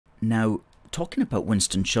Now, talking about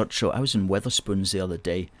Winston Churchill, I was in Wetherspoons the other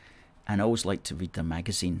day, and I always like to read their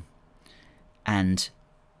magazine. And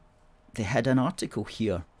they had an article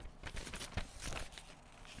here,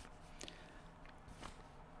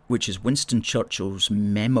 which is Winston Churchill's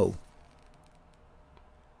memo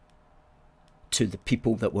to the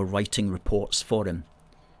people that were writing reports for him.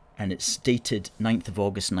 And it's dated 9th of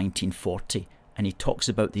August 1940. And he talks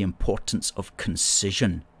about the importance of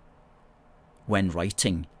concision when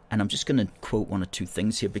writing. And I'm just going to quote one or two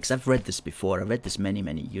things here, because I've read this before. I read this many,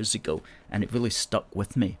 many years ago, and it really stuck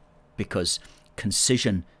with me, because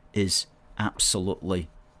concision is absolutely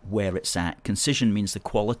where it's at. Concision means the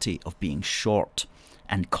quality of being short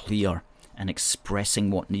and clear and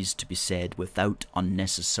expressing what needs to be said without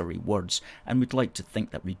unnecessary words. And we'd like to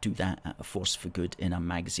think that we do that at A Force for Good in our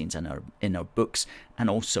magazines and in our books, and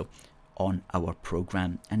also on our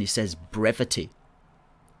program. And he says brevity.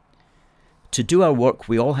 To do our work,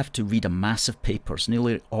 we all have to read a mass of papers.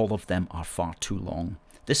 Nearly all of them are far too long.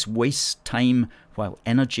 This wastes time, while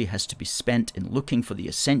energy has to be spent in looking for the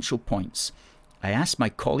essential points. I ask my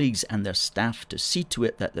colleagues and their staff to see to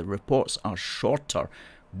it that the reports are shorter.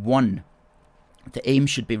 1. The aim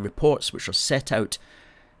should be reports which set out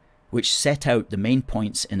the main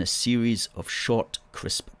points in a series of short,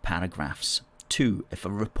 crisp paragraphs. 2. If a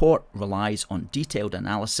report relies on detailed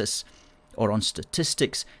analysis or on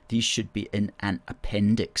statistics, these should be in an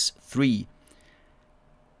appendix. 3.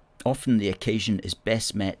 Often the occasion is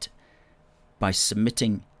best met by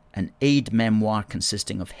submitting an aide-memoire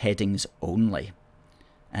consisting of headings only.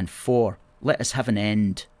 And 4. Let us have an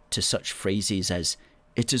end to such phrases as,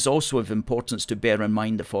 "It is also of importance to bear in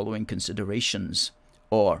mind the following considerations,"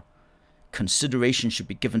 or "Consideration should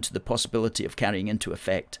be given to the possibility of carrying into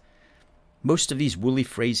effect." Most of these woolly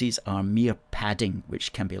phrases are mere padding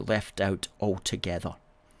which can be left out altogether.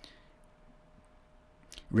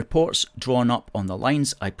 Reports drawn up on the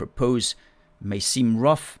lines I propose may seem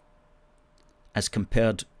rough as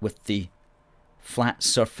compared with the flat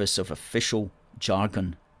surface of official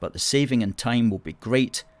jargon, but the saving in time will be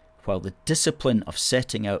great, while the discipline of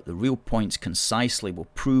setting out the real points concisely will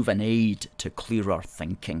prove an aid to clearer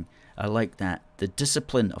thinking. I like that. The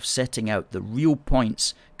discipline of setting out the real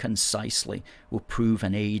points concisely will prove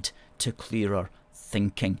an aid to clearer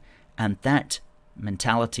thinking. And that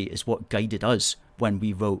mentality is what guided us when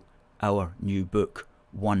we wrote our new book,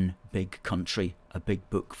 One Big Country, a Big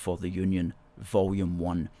Book for the Union, Volume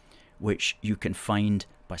 1, which you can find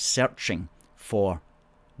by searching for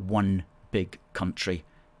One Big Country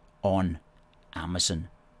on Amazon.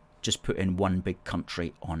 Just put in One Big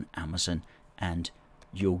Country on Amazon and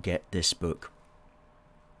you'll get this book.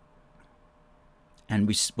 And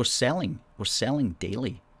we're selling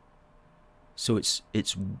daily. So it's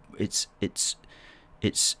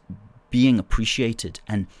being appreciated.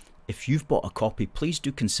 And if you've bought a copy, please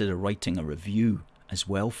do consider writing a review as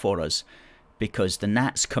well for us, because the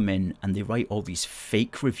Nats come in and they write all these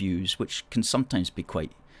fake reviews, which can sometimes be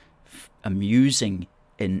quite amusing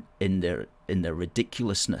in their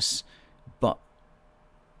ridiculousness, but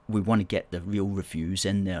we want to get the real reviews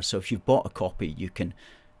in there. So if you've bought a copy, you can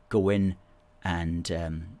go in and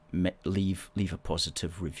leave a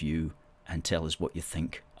positive review and tell us what you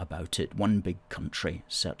think about it. One Big Country.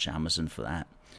 Search Amazon for that.